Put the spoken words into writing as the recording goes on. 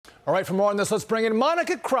All right, for more on this, let's bring in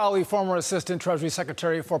Monica Crowley, former Assistant Treasury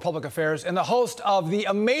Secretary for Public Affairs and the host of the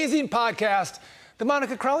amazing podcast, the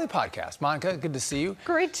Monica Crowley Podcast. Monica, good to see you.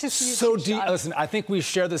 Great to see you. Listen, I think we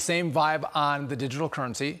share the same vibe on the digital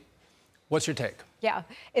currency. What's your take? Yeah,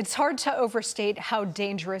 it's hard to overstate how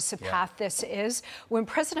dangerous a path this is. When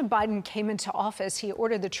President Biden came into office, he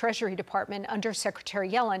ordered the Treasury Department under Secretary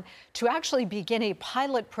Yellen to actually begin a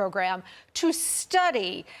pilot program to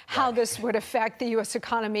study how this would affect the U.S.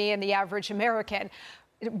 economy and the average American.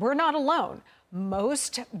 We're not alone.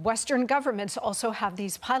 Most Western governments also have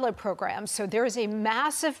these pilot programs. So there is a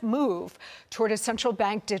massive move toward a central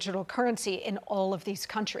bank digital currency in all of these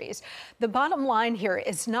countries. The bottom line here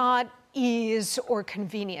is not ease or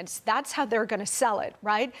convenience. That's how they're going to sell it,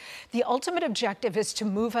 right? The ultimate objective is to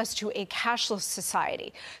move us to a cashless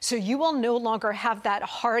society. So you will no longer have that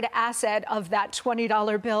hard asset of that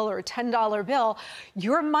 $20 bill or $10 bill.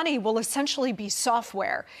 Your money will essentially be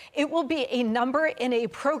software. It will be a number in a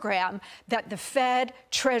program that the Fed,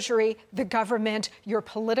 Treasury, the government, your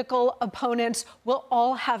political opponents will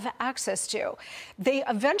all have access to. They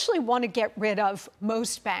eventually want to get rid of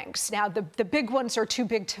most banks. Now, the big ones are too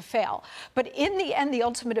big to fail. But in the end, the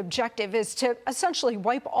ultimate objective is to essentially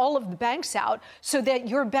wipe all of the banks out so that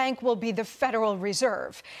your bank will be the Federal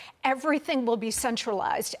Reserve. Everything will be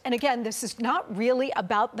centralized. And again, this is not really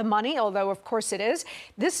about the money, although of course it is.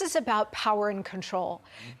 This is about power and control,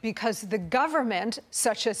 because the government,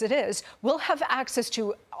 such as it is, will have access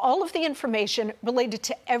to all of the information related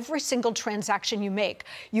to every single transaction you make.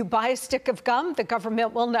 You buy a stick of gum, the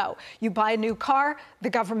government will know. You buy a new car, the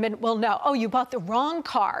government will know. Oh, you bought the wrong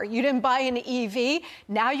car. You didn't buy an EV.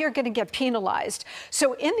 Now you're going to get penalized.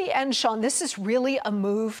 So in the end, Sean, this is really a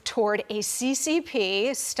move toward a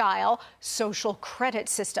CCP-style social credit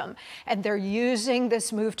system. And they're using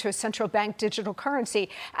this move to a central bank digital currency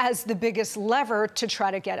as the biggest lever to try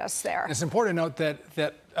to get us there. It's important to note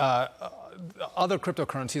that other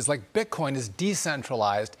cryptocurrencies like Bitcoin is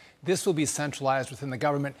decentralized. This will be centralized within the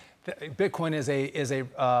government. Bitcoin is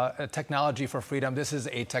a technology for freedom. This is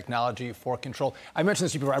a technology for control. I mentioned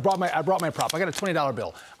this to you before. I brought my prop. I got a $20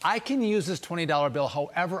 bill. I can use this $20 bill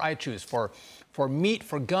however I choose, for meat,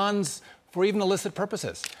 for guns, for even illicit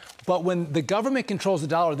purposes. But when the government controls the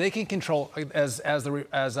dollar, they can control, as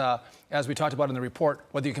we talked about in the report,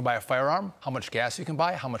 whether you can buy a firearm, how much gas you can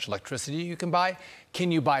buy, how much electricity you can buy. Can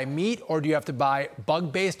you buy meat, or do you have to buy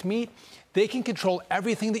bug-based meat? They can control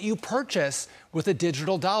everything that you purchase with a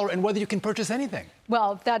digital dollar, and whether you can purchase anything.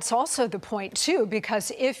 Well, that's also the point, too,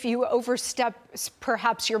 because if you overstep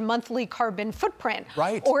perhaps your monthly carbon footprint,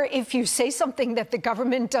 right, or if you say something that the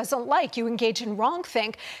government doesn't like, you engage in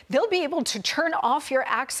wrongthink, they'll be able to turn off your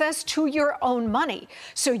access to your own money.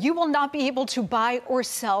 So you will not be able to buy or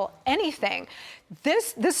sell anything.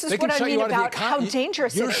 This is what I mean about how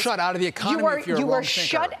dangerous it is. You're shut out of the economy if you're a wrong thinker. You are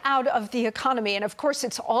shut out of the economy. And of course,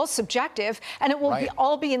 it's all subjective, and it will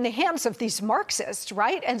all be in the hands of these Marxists,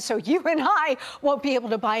 right? And so you and I won't be able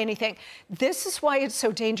to buy anything. This is why it's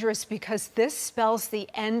so dangerous, because this spells the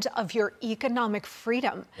end of your economic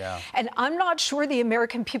freedom. Yeah. And I'm not sure the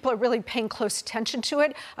American people are really paying close attention to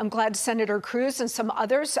it. I'm glad Senator Cruz and some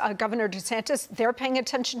others, Governor DeSantis, they're paying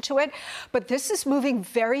attention to it. But this is moving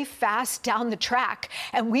very fast down the track.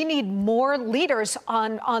 And we need more leaders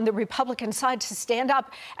on the Republican side to stand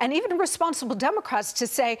up, and even responsible Democrats to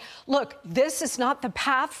say, look, this is not the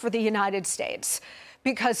path for the United States.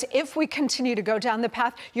 Because if we continue to go down the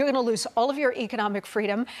path, you're going to lose all of your economic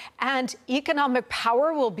freedom, and economic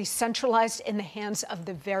power will be centralized in the hands of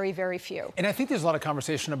the very, very few. And I think there's a lot of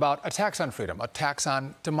conversation about a tax on freedom, a tax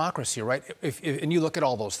on democracy, right? And you look at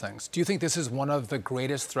all those things. Do you think this is one of the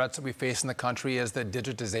greatest threats that we face in the country, is the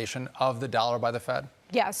digitization of the dollar by the Fed?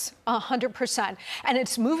 Yes, 100%. And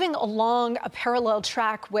it's moving along a parallel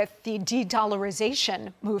track with the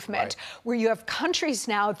de-dollarization movement, where you have countries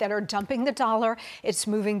now that are dumping the dollar. It's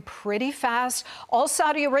moving pretty fast. All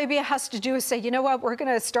Saudi Arabia has to do is say, you know what, we're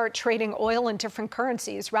going to start trading oil in different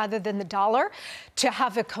currencies rather than the dollar, to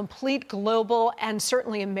have a complete global and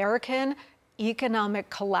certainly American economic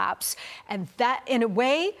collapse. And that, in a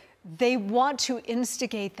way, they want to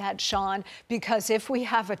instigate that, Sean, because if we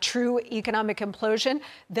have a true economic implosion,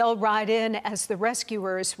 they'll ride in as the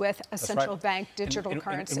rescuers with a central bank digital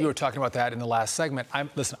currency. And we were talking about that in the last segment.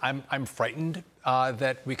 I'm frightened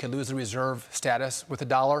that we could lose the reserve status with the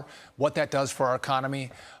dollar. What that does for our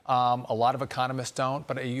economy, a lot of economists don't.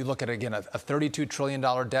 But you look at, again, a $32 trillion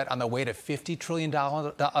debt on the way to $50 trillion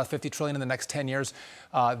in the next 10 years.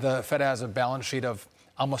 The Fed has a balance sheet of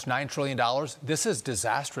almost $9 trillion. This is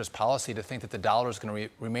disastrous policy to think that the dollar is going to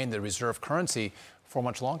remain the reserve currency for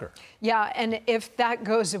much longer. Yeah, and if that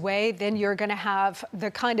goes away, then you're going to have the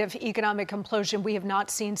kind of economic implosion we have not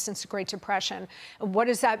seen since the Great Depression. And what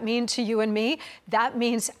does that mean to you and me? That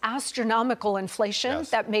means astronomical inflation. Yes.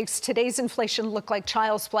 That makes today's inflation look like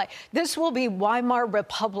child's play. This will be Weimar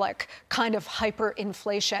Republic kind of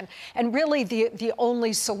hyperinflation. And really, the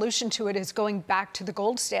only solution to it is going back to the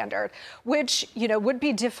gold standard, which, you know, would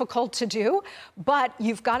be difficult to do. But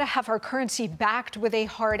you've got to have our currency backed with a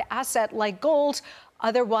hard asset like gold.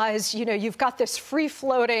 Otherwise, you know, you've got this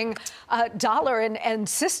free-floating dollar and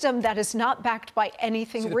system that is not backed by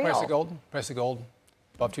anything real. Price of gold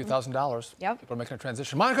above $2,000. Yep. People are making a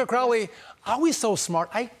transition. Monica Crowley, are we so smart?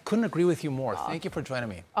 I couldn't agree with you more. Thank you for joining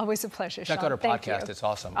me. Always a pleasure, Check Sean. out our Thank podcast. you. It's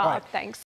awesome. All right. Thanks.